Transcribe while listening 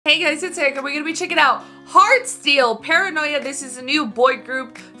Hey guys, it's Erika. We're going to be checking out HEARTSTEEL Paranoia. This is a new boy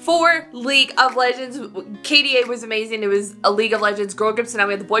group for League of Legends. KDA was amazing. It was a League of Legends girl group, so now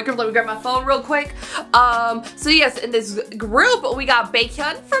we have the boy group. Let me grab my phone real quick. So yes, in this group, we got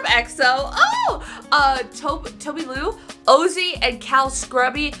BAEKHYUN from EXO. Tobi, Ozzy, and Cal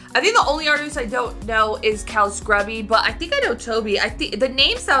Scruby. I think the only artist I don't know is Cal Scruby, but I think I know Tobi. I think the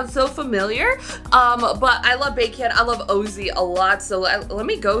name sounds so familiar. But I love BAEKHYUN. I love Ozzy a lot. So let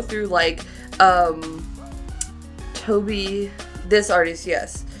me go through like Tobi, this artist,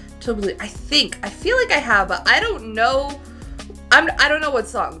 yes. Tobi, I feel like I have, but I don't know. I don't know what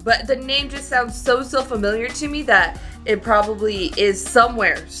song, but the name just sounds so familiar to me that it probably is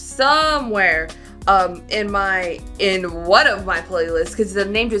somewhere in one of my playlists, because the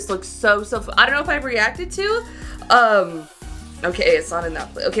name just looks so I don't know if I've reacted to. Okay, it's not in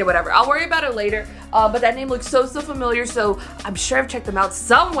that play. Okay, whatever. I'll worry about it later. But that name looks so familiar, so I'm sure I've checked them out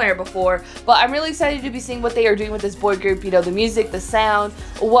somewhere before. But I'm really excited to be seeing what they are doing with this boy group. You know, the music, the sound,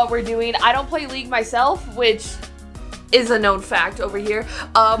 what we're doing. I don't play League myself, which is a known fact over here.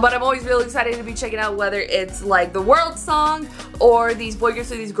 But I'm always really excited to be checking out whether it's like the world song or these boy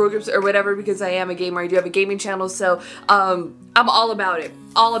groups or these girl groups or whatever, because I am a gamer. I do have a gaming channel, so I'm all about it.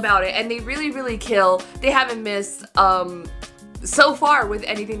 All about it. And they really kill. They haven't missed so far with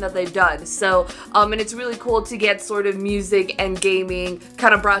anything that they've done. So and it's really cool to get sort of music and gaming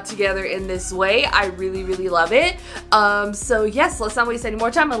kind of brought together in this way. I really love it. So yes, let's not waste any more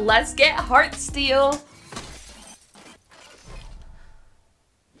time and let's get HEARTSTEEL.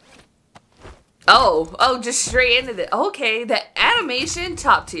 Oh, just straight into it. Okay, the animation,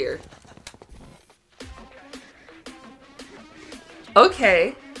 top tier.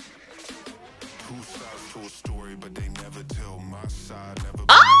 Okay.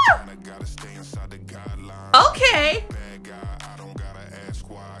 Ah! Okay.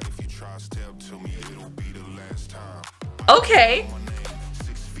 Okay.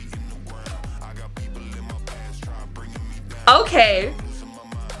 Okay.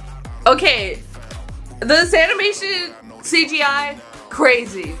 Okay. This animation, CGI,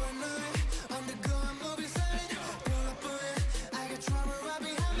 crazy.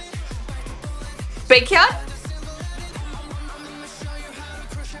 BAEKHYUN?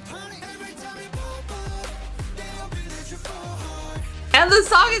 And the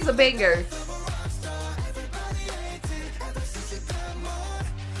song is a banger.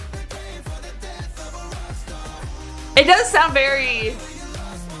 It does sound very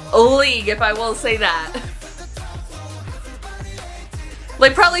League, if I will say that.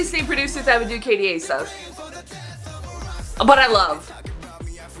 Like probably same producers that would do KDA stuff. But I love.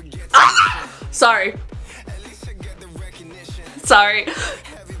 Ah! Sorry. Sorry.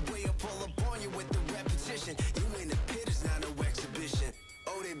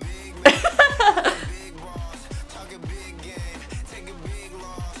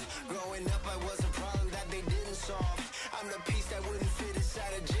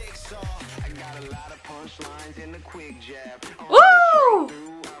 Woo!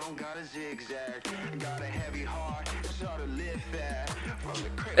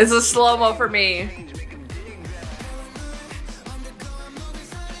 It's a slow-mo for me.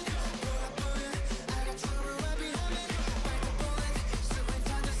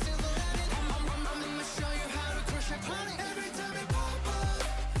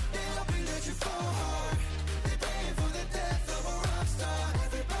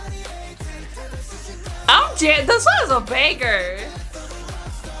 This one is a banger.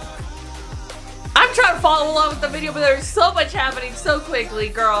 I'm trying to follow along with the video, but there's so much happening so quickly,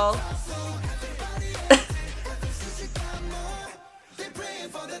 girl.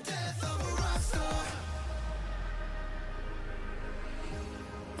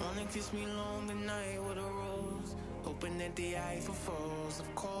 Hoping that the Eiffel falls,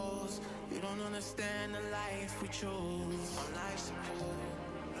 of course. You don't understand the life we chose. On life support.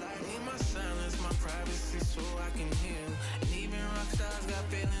 Need my silence, my privacy, so I can heal. And even rock stars got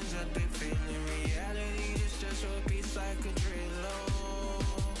feelings that they feel in reality. It's just your piece like a drill.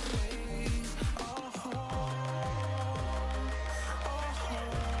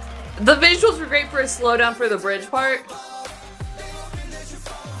 The visuals were great for a slowdown for the bridge part.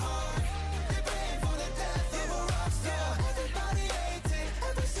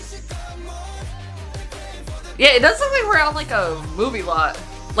 Yeah, it does look like we're on like a movie lot.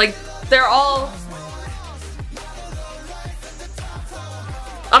 Like, they're all...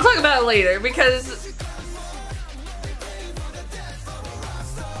 I'll talk about it later, because...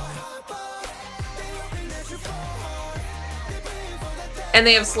 And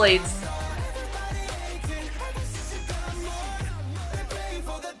they have slades.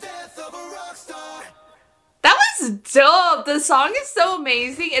 is dope. The song is so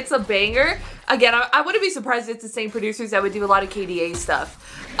amazing. It's a banger. Again, I wouldn't be surprised if it's the same producers that would do a lot of KDA stuff.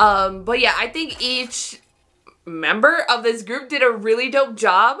 But yeah, I think each member of this group did a really dope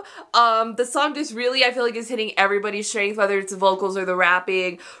job. The song just really, I feel like, is hitting everybody's strength, whether it's the vocals or the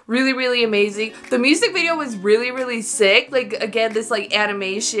rapping. Really, really amazing. The music video was really, really sick. Like, again, this like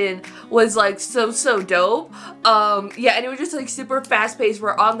animation was like so dope. Yeah, and it was just like super fast paced.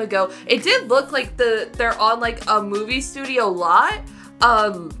 We're on the go. It did look like they're on like a movie studio lot.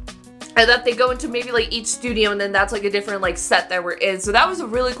 And that they go into maybe like each studio and then that's like a different like set that we're in. So that was a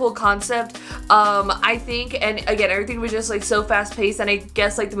really cool concept, I think. And again, everything was just like so fast paced, and I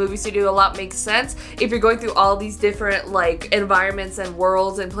guess like the movie studio a lot makes sense if you're going through all these different like environments and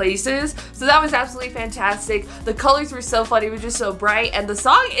worlds and places. So that was absolutely fantastic. The colors were so fun. It was just so bright, and the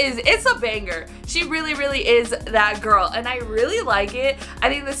song it's a banger. She really, really is that girl, and I really like it. I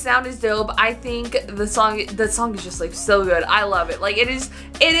think the sound is dope. I think the song is just like so good. I love it. Like it is,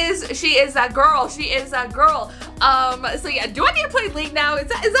 she is that girl. She is that girl. So yeah, do I need to play League now? Is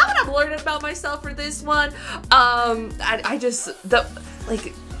that what I'm learning about myself for this one? I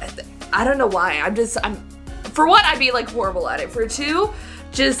don't know why. For one, I'd be like horrible at it. For two,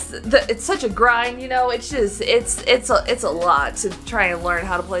 it's such a grind, you know. It's a lot to try and learn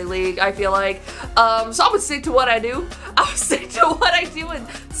how to play League, I feel like. So I'm gonna stick to what I do. I'll stick to what I do and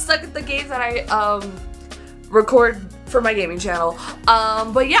stuck at the games that I record for my gaming channel.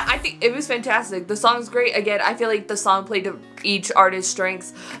 But yeah, I think it was fantastic. The song's great. Again, I feel like the song played to each artist's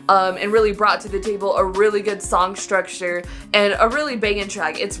strengths, and really brought to the table a really good song structure and a really banging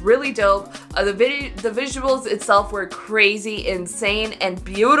track. It's really dope. The visuals itself were crazy, insane, and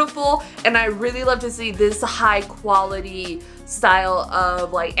beautiful, and I really love to see this high quality style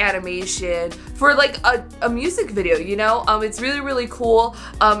of like animation for like a music video, you know. It's really, really cool.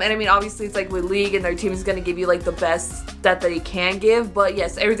 And I mean, obviously it's like with League and their team is gonna give you like the best that they can give, but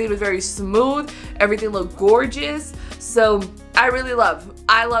yes, everything was very smooth, everything looked gorgeous. So I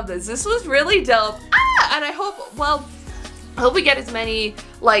love this. This was really dope. And I hope we get as many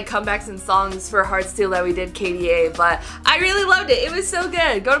like comebacks and songs for HEARTSTEEL that we did KDA, but I really loved it. It was so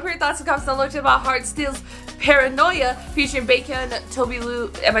good. Go to put your thoughts and comments down below about HEARTSTEEL's Paranoia featuring BAEKHYUN, Tobi,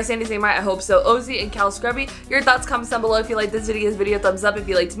 am I saying his name right? I hope so. Ozzy and Scruby. Your thoughts, comments down below. If you like this video, thumbs up. If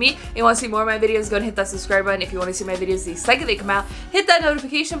you liked me and you want to see more of my videos, go and hit that subscribe button. If you want to see my videos the second they come out, hit that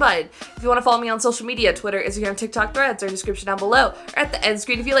notification button. If you want to follow me on social media, Twitter, Instagram, TikTok, Threads, are in the description down below or at the end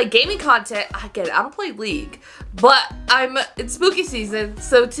screen. If you like gaming content, I get it. I don't play League, but it's spooky season,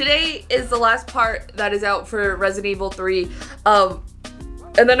 so today is the last part that is out for Resident Evil 3.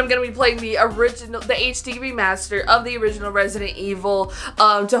 And then I'm going to be playing the HD remaster of the original Resident Evil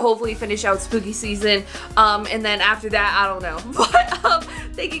to hopefully finish out spooky season. And then after that, I don't know. But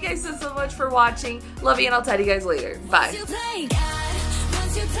thank you guys so much for watching. Love you, and I'll talk to you guys later. Bye.